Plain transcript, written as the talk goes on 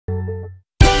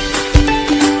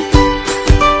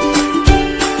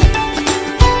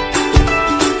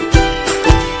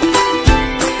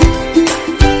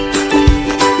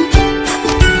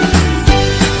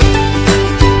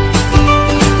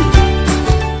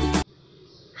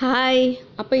Hi,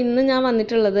 അപ്പോൾ ഇന്ന് ഞാൻ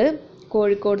വന്നിട്ടുള്ളത്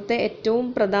കോഴിക്കോടത്തെ ഏറ്റവും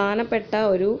പ്രധാനപ്പെട്ട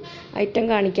ഒരു ഐറ്റം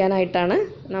കാണിക്കാനായിട്ടാണ്.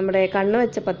 നമ്മുടെ കണ്ണ്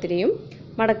വെച്ച പത്തിരിയും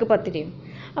മടക്ക് പത്തിരിയും.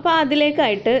 അപ്പോൾ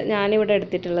അതിലേക്കായിട്ട് ഞാനിവിടെ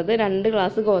എടുത്തിട്ടുള്ളത് 2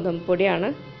 ഗ്ലാസ് ഗോതമ്പ് പൊടിയാണ്.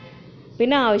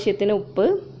 പിന്നെ ആവശ്യത്തിന് ഉപ്പ്,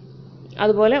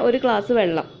 അതുപോലെ 1 ഗ്ലാസ്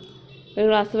വെള്ളം. 1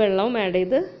 ഗ്ലാസ് വെള്ളവും ആഡ്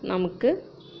ചെയ്ത് നമുക്ക്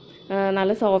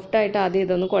നല്ല സോഫ്റ്റായിട്ട് ആദ്യം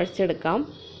ഇതൊന്ന് കുഴച്ചെടുക്കാം.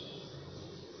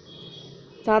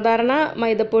 സാധാരണ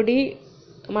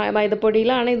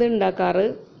മൈദപ്പൊടിയിലാണ് ഇത് ഉണ്ടാക്കാറ്.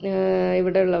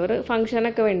 ഇവിടെ ഉള്ളവർ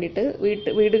ഫംഗ്ഷനൊക്കെ വേണ്ടിയിട്ട്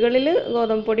വീടുകളിൽ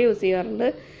ഗോതമ്പ് പൊടി യൂസ് ചെയ്യാറുണ്ട്.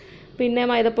 പിന്നെ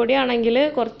മൈദപ്പൊടി ആണെങ്കിൽ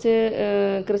കുറച്ച്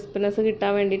ക്രിസ്പിനെസ്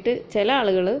കിട്ടാൻ വേണ്ടിയിട്ട് ചില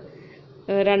ആളുകൾ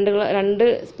 2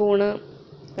 സ്പൂണ്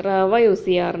റവ യൂസ്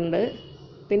ചെയ്യാറുണ്ട്.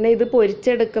 പിന്നെ ഇത്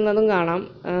പൊരിച്ചെടുക്കുന്നതും കാണാം.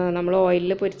 നമ്മൾ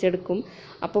ഓയിലിൽ പൊരിച്ചെടുക്കും.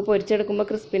 അപ്പോൾ പൊരിച്ചെടുക്കുമ്പോൾ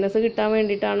ക്രിസ്പിനെസ് കിട്ടാൻ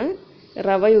വേണ്ടിയിട്ടാണ്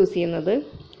റവ യൂസ് ചെയ്യുന്നത്.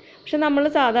 പക്ഷെ നമ്മൾ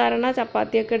സാധാരണ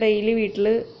ചപ്പാത്തിയൊക്കെ ഡെയിലി വീട്ടിൽ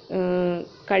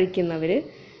കഴിക്കുന്നവർ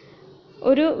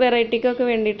ഒരു വെറൈറ്റിക്കൊക്കെ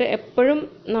വേണ്ടിയിട്ട് എപ്പോഴും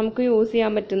നമുക്ക് യൂസ്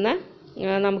ചെയ്യാൻ പറ്റുന്ന,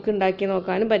 നമുക്ക് ഉണ്ടാക്കി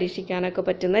നോക്കാനും പരീക്ഷിക്കാനൊക്കെ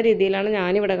പറ്റുന്ന രീതിയിലാണ്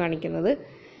ഞാനിവിടെ കാണിക്കുന്നത്.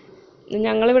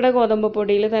 ഞങ്ങളിവിടെ ഗോതമ്പ്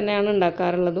പൊടിയിൽ തന്നെയാണ്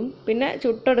ഉണ്ടാക്കാറുള്ളതും പിന്നെ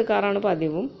ചുട്ടെടുക്കാറാണ്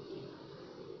പതിവും.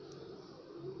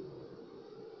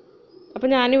 അപ്പോൾ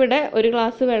ഞാനിവിടെ 1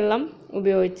 ഗ്ലാസ് വെള്ളം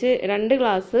ഉപയോഗിച്ച് 2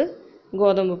 ഗ്ലാസ്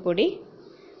ഗോതമ്പ് പൊടി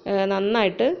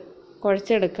നന്നായിട്ട്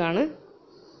കുഴച്ചെടുക്കുകയാണ്.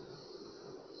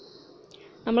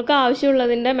 നമുക്ക്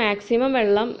ആവശ്യമുള്ളതിൻ്റെ മാക്സിമം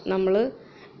വെള്ളം നമ്മൾ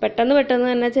പെട്ടെന്ന്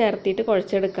തന്നെ ചേർത്തിട്ട്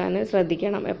കുഴച്ചെടുക്കാൻ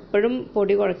ശ്രദ്ധിക്കണം എപ്പോഴും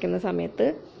പൊടി കുഴയ്ക്കുന്ന സമയത്ത്.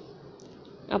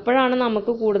 അപ്പോഴാണ്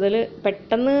നമുക്ക് കൂടുതൽ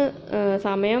പെട്ടെന്ന്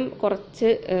സമയം കുറച്ച്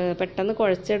പെട്ടെന്ന്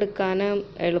കുഴച്ചെടുക്കാൻ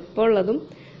എളുപ്പമുള്ളതും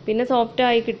പിന്നെ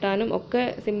സോഫ്റ്റായി കിട്ടാനും ഒക്കെ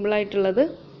സിമ്പിളായിട്ടുള്ളത്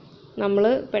നമ്മൾ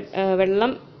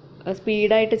വെള്ളം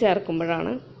സ്പീഡായിട്ട്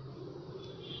ചേർക്കുമ്പോഴാണ്.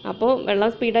 അപ്പോൾ വെള്ളം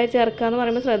സ്പീഡായി ചേർക്കുക എന്ന്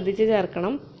പറയുമ്പോൾ ശ്രദ്ധിച്ച്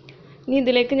ചേർക്കണം. ഇനി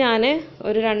ഇതിലേക്ക് ഞാൻ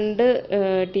ഒരു 2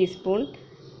 ടീസ്പൂൺ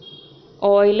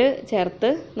ഓയിൽ ചേർത്ത്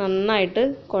നന്നായിട്ട്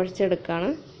കുഴച്ചെടുക്കുകയാണ്.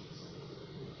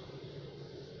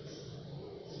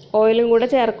 ഓയിലും കൂടെ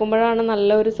ചേർക്കുമ്പോഴാണ്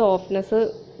നല്ലൊരു സോഫ്റ്റ്നെസ്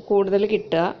കൂടുതൽ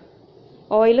കിട്ടുക.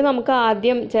 ഓയിൽ നമുക്ക്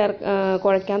ആദ്യം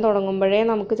കുഴയ്ക്കാൻ തുടങ്ങുമ്പോഴേ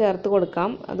നമുക്ക് ചേർത്ത്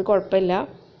കൊടുക്കാം, അത് കുഴപ്പമില്ല.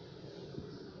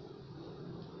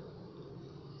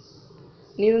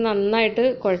 ഇനി ഇത് നന്നായിട്ട്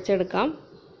കുഴച്ചെടുക്കാം.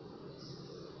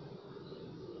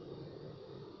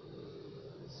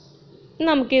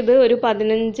 നമുക്കിത് ഒരു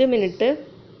 15 മിനിറ്റ്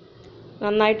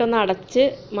നന്നായിട്ടൊന്ന് അടച്ച്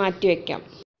മാറ്റി വയ്ക്കാം.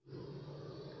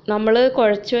 നമ്മൾ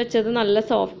കുഴച്ച് വെച്ചത് നല്ല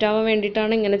സോഫ്റ്റ് ആവാൻ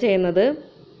വേണ്ടിയിട്ടാണ് ഇങ്ങനെ ചെയ്യുന്നത്.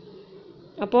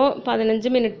 അപ്പോൾ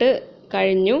 15 മിനിറ്റ്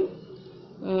കഴിഞ്ഞു.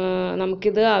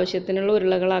 നമുക്കിത് ആവശ്യത്തിനുള്ള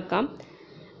ഉരുളകളാക്കാം.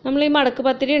 നമ്മൾ ഈ മടക്ക്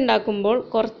പത്തിരി ഉണ്ടാക്കുമ്പോൾ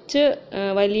കുറച്ച്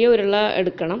വലിയ ഉരുള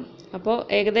എടുക്കണം. അപ്പോൾ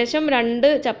ഏകദേശം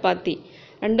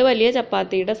 2 വലിയ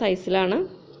ചപ്പാത്തിയുടെ സൈസിലാണ്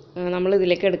നമ്മൾ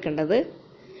ഇതിലേക്ക് എടുക്കേണ്ടത്.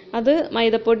 അത്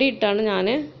മൈദപ്പൊടി ഇട്ടാണ് ഞാൻ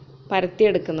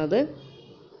പരത്തിയെടുക്കുന്നത്.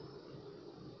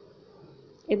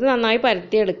 ഇത് നന്നായി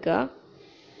പരത്തിയെടുക്കുക.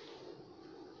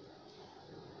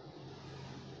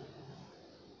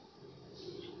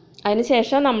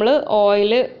 അതിനുശേഷം നമ്മൾ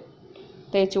ഓയിൽ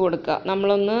തേച്ച് കൊടുക്കുക.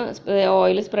 നമ്മളൊന്ന്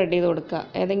ഓയിൽ സ്പ്രെഡ് ചെയ്ത് കൊടുക്കുക.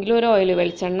 ഏതെങ്കിലും ഒരു ഓയിൽ,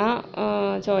 വെളിച്ചെണ്ണ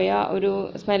ചോയ ഒരു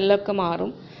സ്മെല്ലൊക്കെ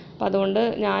മാറും. അപ്പോൾ അതുകൊണ്ട്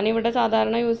ഞാനിവിടെ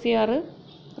സാധാരണ യൂസ് ചെയ്യാറ്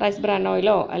റൈസ് ബ്രാൻ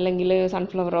ഓയിലോ അല്ലെങ്കിൽ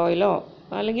സൺഫ്ലവർ ഓയിലോ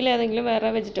അല്ലെങ്കിൽ ഏതെങ്കിലും വേറെ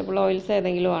വെജിറ്റബിൾ ഓയിൽസ്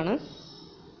ഏതെങ്കിലും ആണ്.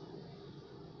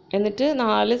 എന്നിട്ട്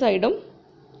 4 സൈഡും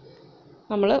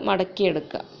നമ്മൾ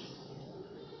മടക്കിയെടുക്കുക.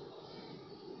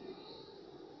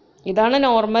 ഇതാണ്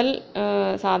നോർമൽ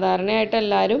സാധാരണയായിട്ട്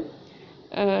എല്ലാവരും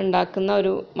ഉണ്ടാക്കുന്ന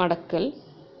ഒരു മടക്കൽ.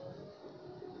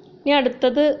 ഇനി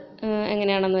അടുത്തത്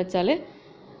എങ്ങനെയാണെന്ന് വെച്ചാൽ,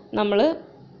 നമ്മൾ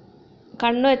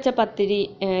കണ്ണ് വെച്ച പത്തിരി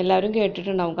എല്ലാവരും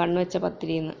കേട്ടിട്ടുണ്ടാവും, കണ്ണ് വെച്ച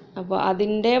പത്തിരി എന്ന്. അപ്പോൾ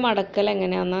അതിൻ്റെ മടക്കൽ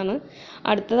എങ്ങനെയാണെന്നാണ്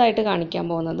അടുത്തതായിട്ട് കാണിക്കാൻ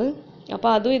പോകുന്നത്. അപ്പോൾ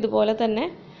അതും ഇതുപോലെ തന്നെ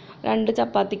 2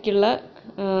 ചപ്പാത്തിക്കുള്ള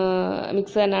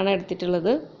മിക്സ് തന്നെയാണ്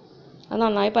എടുത്തിട്ടുള്ളത്. അത്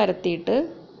നന്നായി പരത്തിയിട്ട്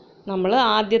നമ്മൾ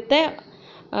ആദ്യത്തെ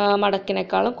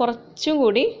മടക്കിനേക്കാളും കുറച്ചും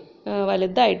കൂടി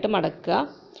വലുതായിട്ട് മടക്കുക.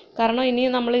 കാരണം ഇനി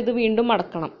നമ്മളിത് വീണ്ടും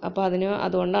മടക്കണം. അപ്പോൾ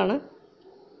അതുകൊണ്ടാണ്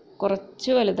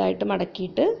കുറച്ച് വലുതായിട്ട്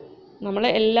മടക്കിയിട്ട്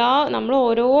നമ്മൾ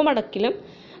ഓരോ മടക്കിലും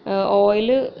ഓയിൽ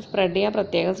സ്പ്രെഡ് ചെയ്യാൻ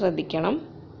പ്രത്യേകം ശ്രദ്ധിക്കണം.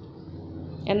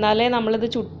 എന്നാലേ നമ്മളിത്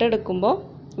ചുട്ടെടുക്കുമ്പോൾ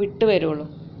വിട്ട് വരുള്ളൂ.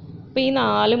 അപ്പോൾ ഈ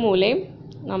 4 മൂലയും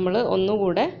നമ്മൾ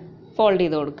ഒന്നുകൂടെ ഫോൾഡ്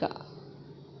ചെയ്ത് കൊടുക്കുക.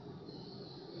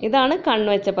 ഇതാണ്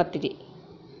കണ്ണുവെച്ച പത്തിരി.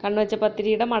 കണ്ണുവെച്ച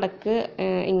പത്തിരിയുടെ മടക്ക്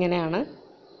ഇങ്ങനെയാണ്.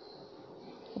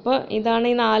 അപ്പോൾ ഇതാണ്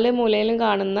ഈ 4 മൂലയിലും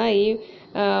കാണുന്ന ഈ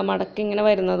മടക്ക് ഇങ്ങനെ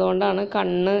വരുന്നത് കൊണ്ടാണ്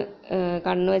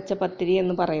കണ്ണുവെച്ച പത്തിരി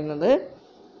എന്ന് പറയുന്നത്.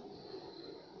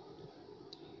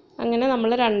 അങ്ങനെ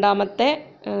നമ്മൾ 2ാമത്തെ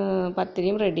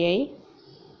പത്തിരിയും റെഡിയായി.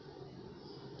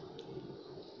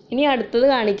 ഇനി അടുത്തത്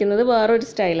കാണിക്കുന്നത് വേറൊരു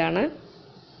സ്റ്റൈലാണ്.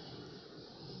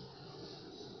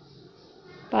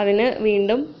 അപ്പം അതിന്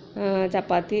വീണ്ടും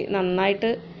ചപ്പാത്തി നന്നായിട്ട്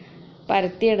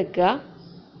പരത്തിയെടുക്കുക.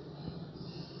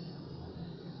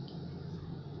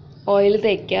 ഓയിൽ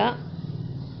തേക്കുക.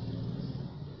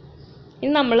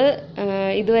 ഇനി നമ്മൾ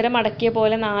ഇതുവരെ മടക്കിയ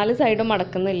പോലെ 4 സൈഡും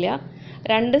മടക്കുന്നില്ല,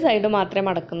 2 സൈഡ് മാത്രമേ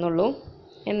മടക്കുന്നുള്ളൂ.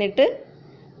 എന്നിട്ട്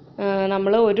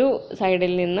നമ്മൾ ഒരു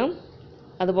സൈഡിൽ നിന്നും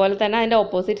അതുപോലെ തന്നെ അതിൻ്റെ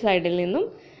ഓപ്പോസിറ്റ് സൈഡിൽ നിന്നും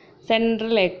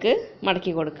സെൻറ്ററിലേക്ക്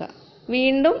മടക്കി കൊടുക്കുക.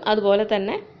 വീണ്ടും അതുപോലെ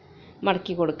തന്നെ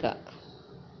മടക്കി കൊടുക്കുക.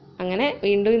 അങ്ങനെ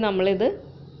വീണ്ടും നമ്മളിത്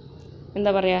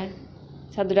എന്താ പറയുക,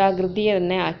 ചതുരാകൃതി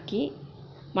തന്നെ ആക്കി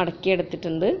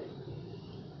മടക്കിയെടുത്തിട്ടുണ്ട്.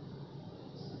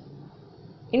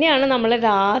 ഇനിയാണ് നമ്മൾ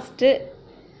ലാസ്റ്റ്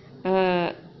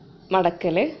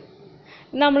മടക്കൽ.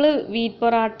 നമ്മൾ വീറ്റ്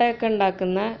പൊറാട്ട ഒക്കെ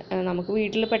ഉണ്ടാക്കുന്ന, നമുക്ക്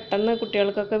വീട്ടിൽ പെട്ടെന്ന്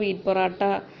കുട്ടികൾക്കൊക്കെ വീറ്റ്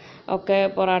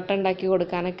പൊറാട്ട ഉണ്ടാക്കി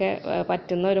കൊടുക്കാനൊക്കെ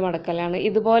പറ്റുന്ന ഒരു മടക്കലാണ്.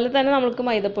 ഇതുപോലെ തന്നെ നമുക്ക്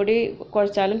മൈദപ്പൊടി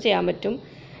കുഴച്ചാലും ചെയ്യാൻ പറ്റും.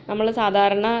 നമ്മൾ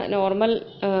സാധാരണ നോർമൽ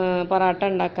പൊറാട്ട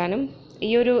ഉണ്ടാക്കാനും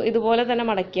ഇതുപോലെ തന്നെ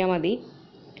മടക്കിയാൽ മതി.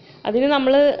 അതിന്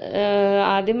നമ്മൾ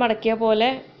ആദ്യം മടക്കിയ പോലെ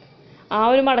ആ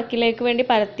ഒരു മടക്കിലേക്ക് വേണ്ടി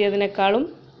പരത്തിയതിനേക്കാളും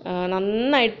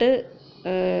നന്നായിട്ട്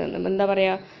എന്താ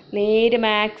പറയുക,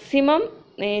 മാക്സിമം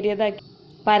നേരിയതാക്കി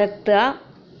പരത്തുക.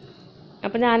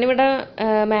 അപ്പോൾ ഞാനിവിടെ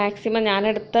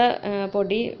ഞാനെടുത്ത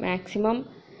പൊടി മാക്സിമം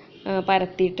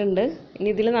പരത്തിയിട്ടുണ്ട്. ഇനി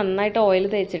ഇതിൽ നന്നായിട്ട് ഓയിൽ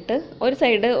തേച്ചിട്ട്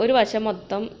ഒരു വശം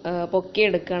മൊത്തം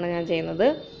പൊക്കിയെടുക്കുകയാണ് ഞാൻ ചെയ്യുന്നത്.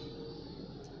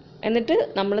 എന്നിട്ട്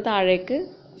നമ്മൾ താഴേക്ക്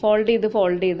ഫോൾഡ്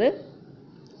ചെയ്ത്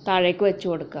താഴേക്ക് വെച്ച്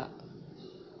കൊടുക്കുക.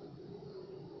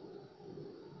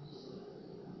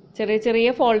 ചെറിയ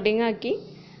ചെറിയ ഫോൾഡിങ് ആക്കി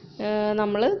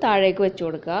നമ്മൾ താഴേക്ക് വെച്ച്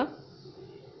കൊടുക്കുക.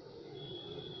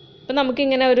 അപ്പം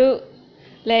നമുക്കിങ്ങനെ ഒരു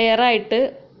ലെയറായിട്ട്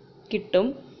കിട്ടും.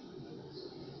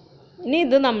 ഇനി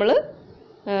ഇത് നമ്മൾ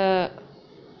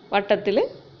വട്ടത്തിൽ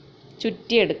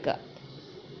ചുറ്റിയെടുക്കുക.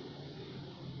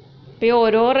 ഇപ്പോൾ ഈ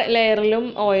ഓരോ ലെയറിലും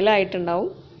ഓയിലായിട്ടുണ്ടാവും.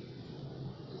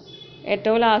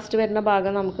 ഏറ്റവും ലാസ്റ്റ് വരുന്ന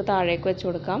ഭാഗം നമുക്ക് താഴേക്ക് വെച്ച്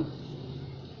കൊടുക്കാം.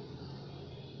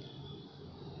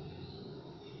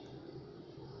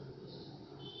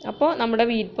 അപ്പോൾ നമ്മുടെ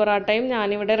വീറ്റ് പൊറാട്ടയും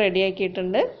ഞാനിവിടെ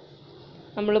റെഡിയാക്കിയിട്ടുണ്ട്.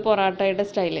 നമ്മൾ പൊറാട്ടയുടെ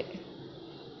സ്റ്റൈല്.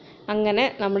 അങ്ങനെ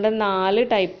നമ്മുടെ 4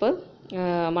 ടൈപ്പ്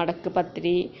മടക്ക്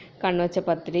പത്തിരി, കണ്ണുവച്ച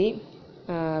പത്തിരി,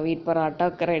 വീറ്റ് പൊറാട്ട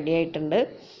ഒക്കെ റെഡി ആയിട്ടുണ്ട്.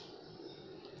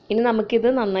 ഇനി നമുക്കിത്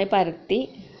നന്നായി പരത്തി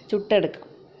ചുട്ടെടുക്കാം.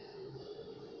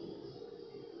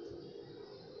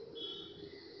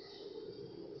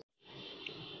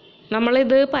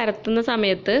 നമ്മളിത് പരത്തുന്ന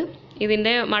സമയത്ത്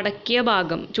ഇതിൻ്റെ മടക്കിയ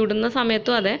ഭാഗം ചുടുന്ന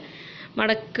സമയത്തും അതെ,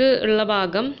 മടക്ക് ഉള്ള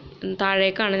ഭാഗം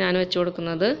താഴേക്കാണ് ഞാൻ വെച്ച്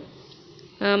കൊടുക്കുന്നത്.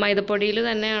 മൈദപ്പൊടിയിൽ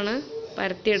തന്നെയാണ്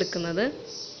പരത്തിയെടുക്കുന്നത്.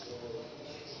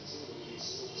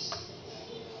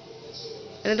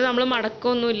 എന്നിട്ട് നമ്മൾ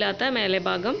മടക്കമൊന്നുമില്ലാത്ത മേലെ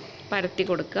ഭാഗം പരത്തി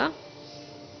കൊടുക്കുക.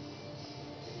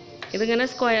 ഇതിങ്ങനെ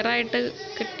സ്ക്വയറായിട്ട്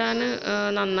കിട്ടാൻ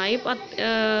നന്നായി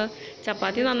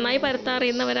ചപ്പാത്തി നന്നായി പരത്താൻ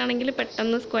അറിയുന്നവരാണെങ്കിൽ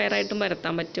പെട്ടെന്ന് സ്ക്വയറായിട്ടും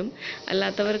പരത്താൻ പറ്റും.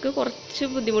 അല്ലാത്തവർക്ക് കുറച്ച്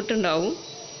ബുദ്ധിമുട്ടുണ്ടാവും.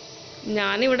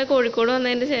 ഞാനിവിടെ കോഴിക്കോട്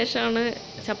വന്നതിന് ശേഷമാണ്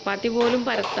ചപ്പാത്തി പോലും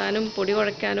പരത്താനും പൊടി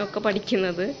കുഴയ്ക്കാനും ഒക്കെ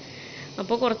പഠിക്കുന്നത്.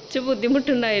 അപ്പോൾ കുറച്ച്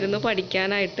ബുദ്ധിമുട്ടുണ്ടായിരുന്നു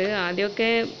പഠിക്കാനായിട്ട്. ആദ്യമൊക്കെ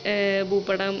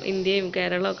ഭൂപടം ഇന്ത്യയും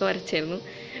കേരളമൊക്കെ വരച്ചായിരുന്നു.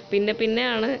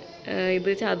 പിന്നെയാണ്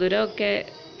ഇത്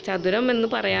ചതുരം എന്ന്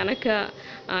പറയാനൊക്കെ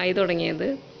ആയി തുടങ്ങിയത്.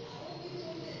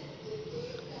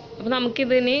 അപ്പോൾ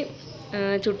നമുക്കിതിനി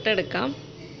ചുട്ടെടുക്കാം.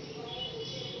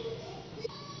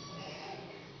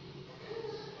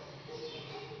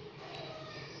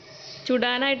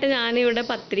 ചുടാനായിട്ട് ഞാനിവിടെ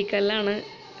പത്തിരിക്കല്ലാണ്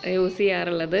യൂസ്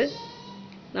ചെയ്യാറുള്ളത്.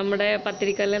 നമ്മുടെ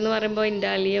പത്തിരിക്കല്ലെന്ന് പറയുമ്പോൾ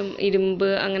ഇൻഡാലിയം, ഇരുമ്പ്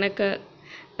അങ്ങനെയൊക്കെ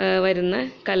വരുന്ന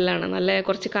കല്ലാണ്. നല്ല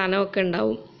കുറച്ച് കനമൊക്കെ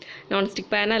ഉണ്ടാവും. Non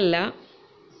stick പാനല്ല.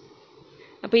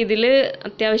 അപ്പോൾ ഇതിൽ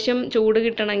അത്യാവശ്യം ചൂട്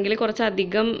കിട്ടണമെങ്കിൽ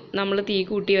കുറച്ചധികം നമ്മൾ തീ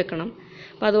കൂട്ടി വെക്കണം.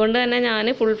 അപ്പോൾ അതുകൊണ്ട് തന്നെ ഞാൻ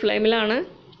ഫുൾ ഫ്ലെയിമിലാണ്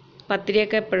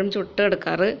പത്തിരിയൊക്കെ എപ്പോഴും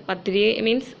ചുട്ടെടുക്കാറ്. പത്തിരി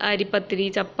മീൻസ് അരിപ്പത്തിരി,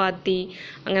 ചപ്പാത്തി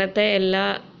അങ്ങനത്തെ എല്ലാ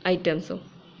ഐറ്റംസും.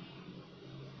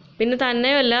 പിന്നെ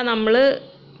തന്നെയല്ല, നമ്മൾ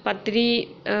പത്തിരി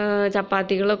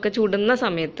ചപ്പാത്തികളൊക്കെ ചുടുന്ന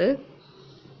സമയത്ത്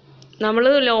നമ്മൾ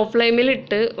ലോ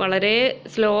ഫ്ലെയിമിലിട്ട് വളരെ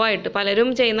സ്ലോ ആയിട്ട് പലരും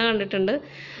ചെയ്യുന്ന കണ്ടിട്ടുണ്ട്.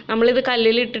 നമ്മളിത്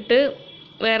കല്ലിലിട്ടിട്ട്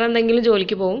വേറെ എന്തെങ്കിലും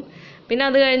ജോലിക്ക് പോകും. പിന്നെ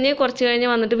അത് കഴിഞ്ഞ് കുറച്ച് കഴിഞ്ഞ്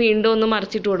വന്നിട്ട് വീണ്ടും ഒന്ന്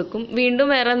മറിച്ചിട്ട് കൊടുക്കും. വീണ്ടും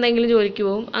വേറെ എന്തെങ്കിലും ജോലിക്ക്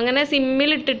പോകും. അങ്ങനെ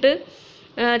സിമ്മിലിട്ടിട്ട്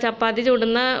ചപ്പാത്തി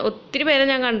ചുടുന്ന ഒത്തിരി പേരെ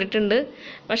ഞാൻ കണ്ടിട്ടുണ്ട്.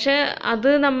 പക്ഷേ അത്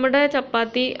നമ്മുടെ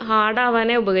ചപ്പാത്തി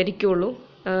ഹാർഡാവാനേ ഉപകരിക്കുകയുള്ളൂ.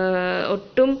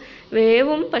 ഒട്ടും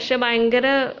വേവും, പക്ഷെ ഭയങ്കര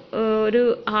ഒരു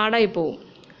ഹാർഡായി പോവും.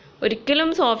 ഒരിക്കലും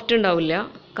സോഫ്റ്റ് ഉണ്ടാവില്ല.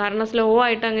 കാരണം സ്ലോ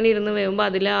ആയിട്ട് അങ്ങനെ ഇരുന്ന് വേവുമ്പോൾ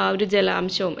അതിൽ ആ ഒരു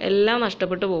ജലാംശവും എല്ലാം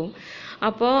നഷ്ടപ്പെട്ടു പോകും.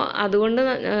 അപ്പോൾ അതുകൊണ്ട്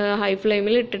ഹൈ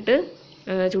ഫ്ലെയിമിൽ ഇട്ടിട്ട്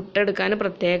ചുട്ടെടുക്കാൻ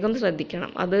പ്രത്യേകം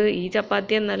ശ്രദ്ധിക്കണം. അത് ഈ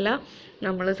ചപ്പാത്തി എന്നല്ല,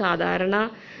 നമ്മൾ സാധാരണ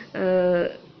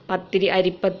പത്തിരി,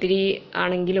 അരിപ്പത്തിരി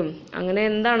ആണെങ്കിലും അങ്ങനെ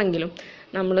എന്താണെങ്കിലും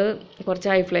നമ്മൾ കുറച്ച്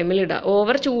ഹൈ ഫ്ലെയിമിൽ ഇടുക.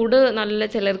 ഓവർ ചൂട് നല്ല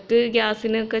ചിലർക്ക്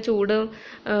ഗ്യാസിനൊക്കെ ചൂട്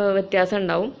വ്യത്യാസം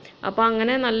ഉണ്ടാവും. അപ്പോൾ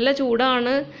അങ്ങനെ നല്ല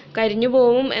ചൂടാണ് കരിഞ്ഞു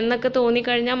പോവും എന്നൊക്കെ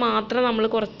തോന്നിക്കഴിഞ്ഞാൽ മാത്രം നമ്മൾ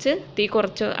തീ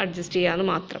കുറച്ച് അഡ്ജസ്റ്റ് ചെയ്യാമെന്ന്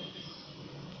മാത്രം.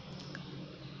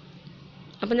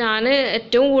 അപ്പോൾ ഞാൻ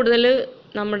ഏറ്റവും കൂടുതൽ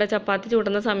നമ്മുടെ ചപ്പാത്തി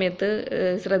ചുടുന്ന സമയത്ത്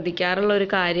ശ്രദ്ധിക്കാറുള്ള ഒരു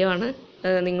കാര്യമാണ്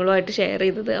നിങ്ങളുമായിട്ട് ഷെയർ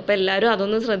ചെയ്തത്. അപ്പോൾ എല്ലാവരും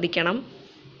അതൊന്ന് ശ്രദ്ധിക്കണം.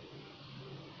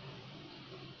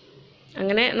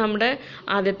 അങ്ങനെ നമ്മുടെ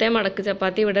ആദ്യത്തെ മടക്ക്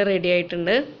ചപ്പാത്തി ഇവിടെ റെഡി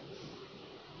ആയിട്ടുണ്ട്.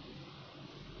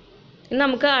 ഇനി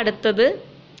നമുക്ക് അടുത്തത്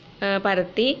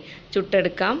പരത്തി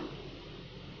ചുട്ടെടുക്കാം.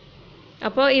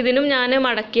 അപ്പോൾ ഇതിനും ഞാൻ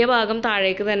മടക്കിയ ഭാഗം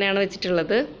താഴേക്ക് തന്നെയാണ്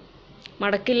വെച്ചിട്ടുള്ളത്.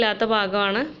 മടക്കില്ലാത്ത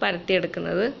ഭാഗമാണ്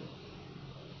പരത്തിയെടുക്കുന്നത്.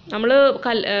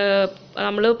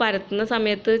 നമ്മൾ പരത്തുന്ന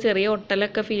സമയത്ത് ചെറിയ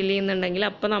ഒട്ടലൊക്കെ ഫീൽ ചെയ്യുന്നുണ്ടെങ്കിൽ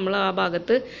അപ്പോൾ നമ്മൾ ആ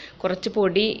ഭാഗത്ത് കുറച്ച്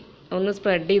പൊടി ഒന്ന്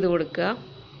സ്പ്രെഡ് ചെയ്ത് കൊടുക്കുക.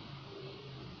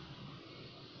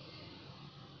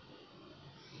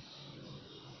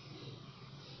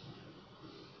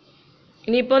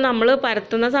 ഇനിയിപ്പോൾ നമ്മൾ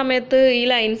പരത്തുന്ന സമയത്ത് ഈ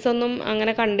ലൈൻസ് ഒന്നും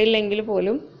അങ്ങനെ കണ്ടില്ലെങ്കിൽ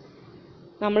പോലും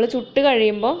നമ്മൾ ചുട്ട്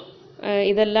കഴിയുമ്പോൾ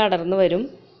ഇതെല്ലാം അടർന്നു വരും.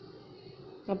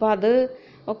 അപ്പോൾ അത്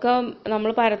ഒക്കെ നമ്മൾ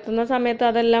പരത്തുന്ന സമയത്ത്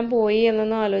അതെല്ലാം പോയി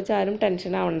എന്നൊന്നും ആലോചിച്ച് ആരും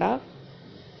ടെൻഷൻ ആവണ്ട.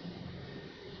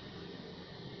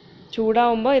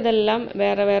 ചൂടാവുമ്പോൾ ഇതെല്ലാം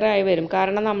വേറെ വേറെ ആയി വരും.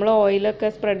 കാരണം നമ്മൾ ഓയിലൊക്കെ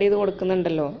സ്പ്രെഡ് ചെയ്ത്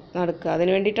കൊടുക്കുന്നുണ്ടല്ലോ നടുക്ക്.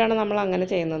 അതിന് വേണ്ടിയിട്ടാണ് നമ്മൾ അങ്ങനെ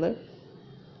ചെയ്യുന്നത്.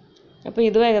 അപ്പോൾ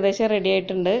ഇതും ഏകദേശം റെഡി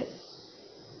ആയിട്ടുണ്ട്.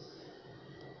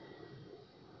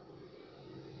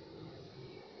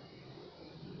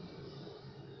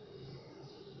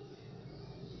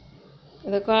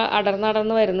 ഇതൊക്കെ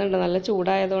അടർന്നടർന്ന് വരുന്നുണ്ട്. നല്ല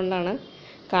ചൂടായതുകൊണ്ടാണ്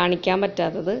കാണിക്കാൻ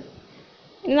പറ്റാത്തത്.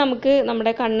 ഇനി നമുക്ക്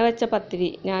നമ്മുടെ കണ്ണ് വെച്ച പത്തിരി,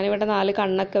 ഞാനിവിടെ 4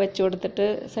 കണ്ണൊക്കെ വെച്ച് കൊടുത്തിട്ട്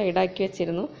സൈഡാക്കി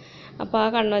വെച്ചിരുന്നു. അപ്പോൾ ആ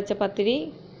കണ്ണ് വെച്ച പത്തിരി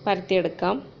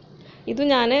പരത്തിയെടുക്കാം. ഇത്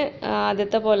ഞാൻ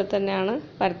ആദ്യത്തെ പോലെ തന്നെയാണ്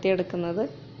പരത്തിയെടുക്കുന്നത്.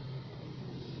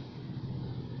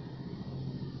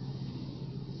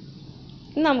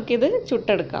 ഇനി നമുക്കിത്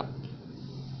ചുട്ടെടുക്കാം.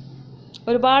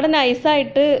 ഒരുപാട്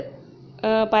നൈസായിട്ട്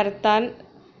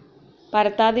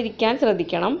പരത്താതിരിക്കാൻ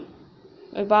ശ്രദ്ധിക്കണം.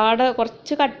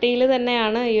 കുറച്ച് കട്ടിയിൽ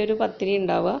തന്നെയാണ് ഈ ഒരു പത്തിരി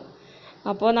ഉണ്ടാവുക.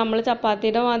 അപ്പോൾ നമ്മൾ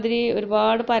ചപ്പാത്തിയുടെ മാതിരി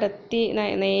ഒരുപാട് പരത്തി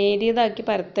നേരിയതാക്കി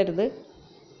പരത്തരുത്.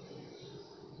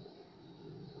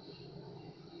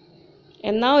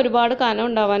 എന്നാൽ ഒരുപാട് കനം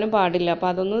ഉണ്ടാവാനും പാടില്ല. അപ്പോൾ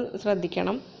അതൊന്ന്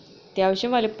ശ്രദ്ധിക്കണം.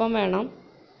 അത്യാവശ്യം വലിപ്പം വേണം.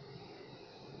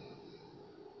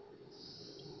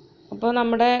 അപ്പോൾ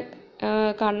നമ്മുടെ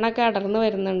കണ്ണൊക്കെ അടർന്നു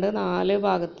വരുന്നുണ്ട് 4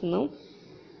 ഭാഗത്തു നിന്നും.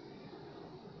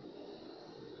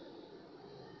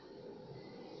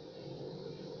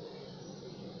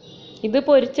 ഇത്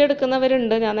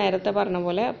പൊരിച്ചെടുക്കുന്നവരുണ്ട്, ഞാൻ നേരത്തെ പറഞ്ഞ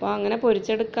പോലെ. അപ്പോൾ അങ്ങനെ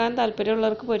പൊരിച്ചെടുക്കാൻ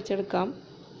താല്പര്യമുള്ളവർക്ക് പൊരിച്ചെടുക്കാം.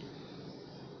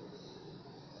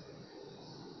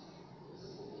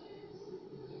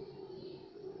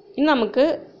 ഇനി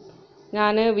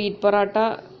ഞാൻ വീറ്റ് പൊറോട്ട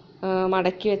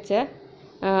മടക്കി വെച്ച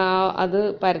അത്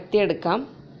പരത്തിയെടുക്കാം.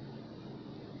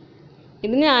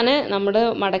 ഇത് ഞാൻ നമ്മുടെ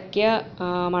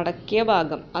മടക്കിയ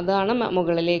ഭാഗം അതാണ്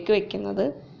മുകളിലേക്ക് വെക്കുന്നത്.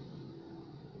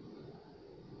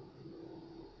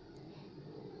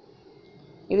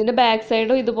 ഇതിൻ്റെ ബാക്ക്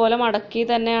സൈഡും ഇതുപോലെ മടക്കി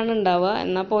തന്നെയാണ് ഉണ്ടാവുക.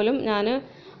 എന്നാൽ പോലും ഞാൻ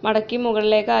മടക്കി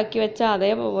മുകളിലേക്ക് ആക്കി വെച്ച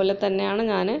അതേപോലെ തന്നെയാണ്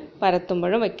ഞാൻ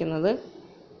പരത്തുമ്പോഴും വെക്കുന്നത്.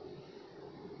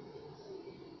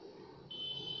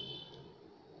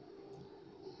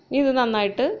 ഇത്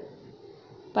നന്നായിട്ട്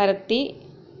പരത്തി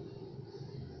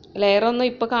ലെയറൊന്നും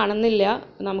ഇപ്പോൾ കാണുന്നില്ല.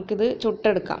 നമുക്കിത്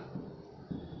ചുട്ടെടുക്കാം.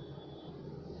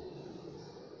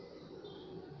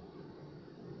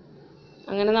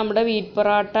 അങ്ങനെ നമ്മുടെ വീറ്റ്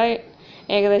പൊറോട്ട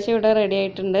ഏകദേശം ഇവിടെ റെഡി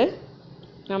ആയിട്ടുണ്ട്.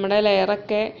 നമ്മുടെ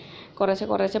ലെയറൊക്കെ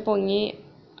കുറച്ച് പൊങ്ങി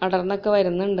അടർന്നൊക്കെ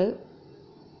വരുന്നുണ്ട്.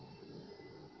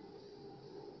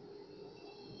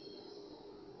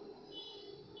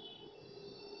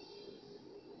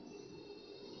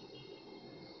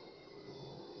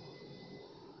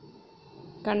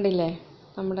 കണ്ടില്ലേ,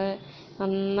 നമ്മുടെ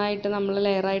നന്നായിട്ട് നമ്മൾ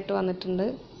ലെയറായിട്ട് വന്നിട്ടുണ്ട്.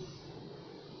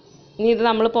 ഇനി ഇത്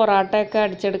നമ്മൾ പൊറോട്ടയൊക്കെ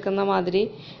അടിച്ചെടുക്കുന്ന മാതിരി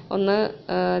ഒന്ന്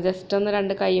ജസ്റ്റ് ഒന്ന്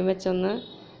 2 കൈയും വെച്ചൊന്ന്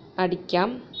അടിക്കാം.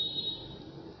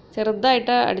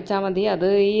 ചെറുതായിട്ട് അടിച്ചാൽ മതി. അത്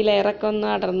ഈ ലെയറൊക്കെ ഒന്ന്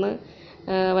അടർന്ന്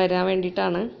വരാൻ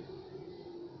വേണ്ടിയിട്ടാണ്.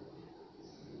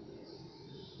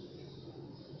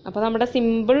 അപ്പോൾ നമ്മുടെ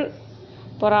സിമ്പിൾ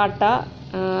പൊറോട്ട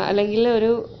അല്ലെങ്കിൽ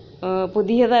ഒരു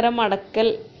പുതിയ തരം മടക്കൽ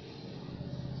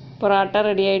പൊറോട്ട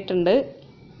റെഡി ആയിട്ടുണ്ട്.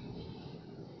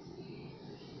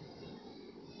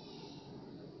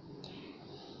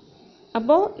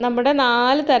 അപ്പോൾ നമ്മുടെ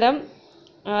 4 തരം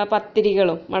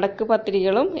മടക്ക്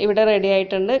പത്തിരികളും ഇവിടെ റെഡി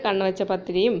ആയിട്ടുണ്ട്. കണ്ണുവെച്ച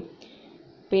പത്തിരിയും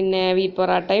പിന്നെ വീറ്റ്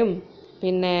പൊറോട്ടയും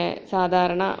പിന്നെ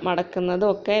സാധാരണ മടക്കുന്നതും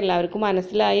ഒക്കെ എല്ലാവർക്കും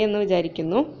മനസ്സിലായി എന്ന്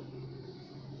വിചാരിക്കുന്നു.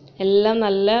 എല്ലാം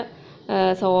നല്ല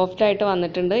സോഫ്റ്റായിട്ട്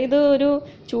വന്നിട്ടുണ്ട്. ഇത് ഒരു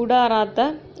ചൂടാറാത്ത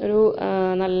ഒരു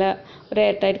നല്ല ഒരു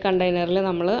എയർ ടൈറ്റ് കണ്ടെയ്നറിൽ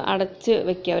നമ്മൾ അടച്ച്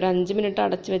വെക്കുക. ഒരു 5 മിനിറ്റ്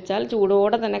അടച്ച് വെച്ചാൽ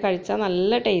ചൂടോടെ തന്നെ കഴിച്ചാൽ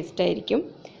നല്ല ടേസ്റ്റ് ആയിരിക്കും.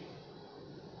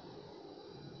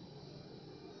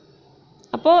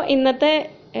 അപ്പോൾ ഇന്നത്തെ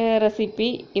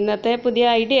റെസിപ്പി, ഇന്നത്തെ പുതിയ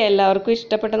ഐഡിയ എല്ലാവർക്കും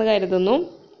ഇഷ്ടപ്പെട്ടെന്ന് കരുതുന്നു.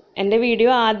 എൻ്റെ വീഡിയോ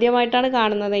ആദ്യമായിട്ടാണ്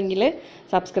കാണുന്നതെങ്കിൽ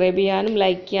സബ്സ്ക്രൈബ് ചെയ്യാനും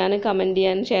ലൈക്ക് ചെയ്യാനും കമൻറ്റ്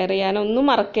ചെയ്യാനും ഷെയർ ചെയ്യാനും ഒന്നും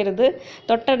മറക്കരുത്.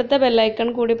 തൊട്ടടുത്ത ബെല്ലൈക്കൺ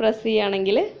കൂടി പ്രസ്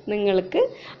ചെയ്യുകയാണെങ്കിൽ നിങ്ങൾക്ക്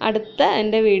അടുത്ത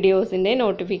എൻ്റെ വീഡിയോസിൻ്റെ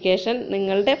നോട്ടിഫിക്കേഷൻ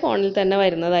നിങ്ങളുടെ ഫോണിൽ തന്നെ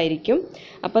വരുന്നതായിരിക്കും.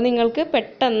 അപ്പോൾ നിങ്ങൾക്ക്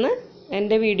പെട്ടെന്ന്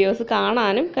എൻ്റെ വീഡിയോസ്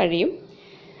കാണാനും കഴിയും.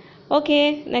 ഓക്കെ,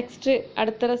 നെക്സ്റ്റ്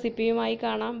അടുത്ത റെസിപ്പിയുമായി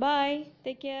കാണാം. By,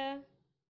 take care.